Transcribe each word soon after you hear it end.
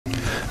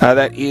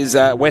That is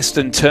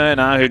Weston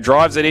Turner, who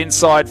drives it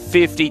inside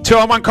 50.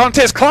 2-on-1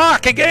 contest.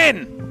 Clark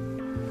again.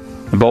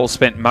 The ball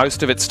spent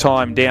most of its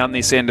time down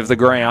this end of the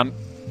ground.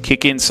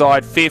 Kick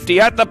inside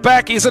 50. At the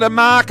back, is it a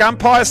mark?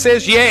 Umpire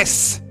says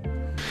yes.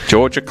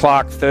 Georgia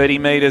Clark 30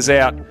 metres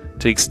out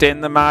to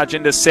extend the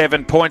margin to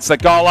 7 points. The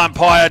goal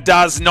umpire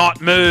does not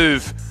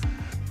move.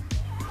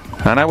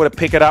 Unable to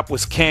pick it up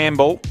was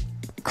Campbell.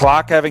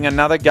 Clark having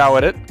another go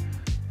at it.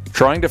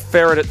 Trying to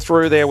ferret it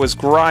through there was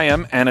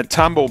Graham, and a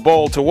tumble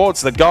ball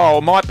towards the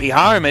goal. Might be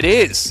home, it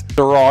is.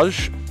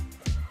 Daroj.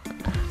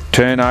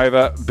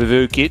 Turnover,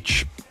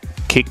 Bavukic.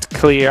 Kicked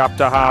clear up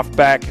to half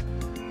back.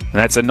 And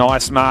that's a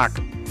nice mark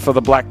for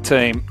the black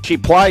team. She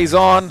plays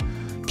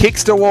on,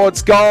 kicks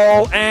towards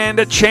goal, and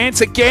a chance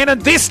again,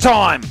 and this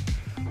time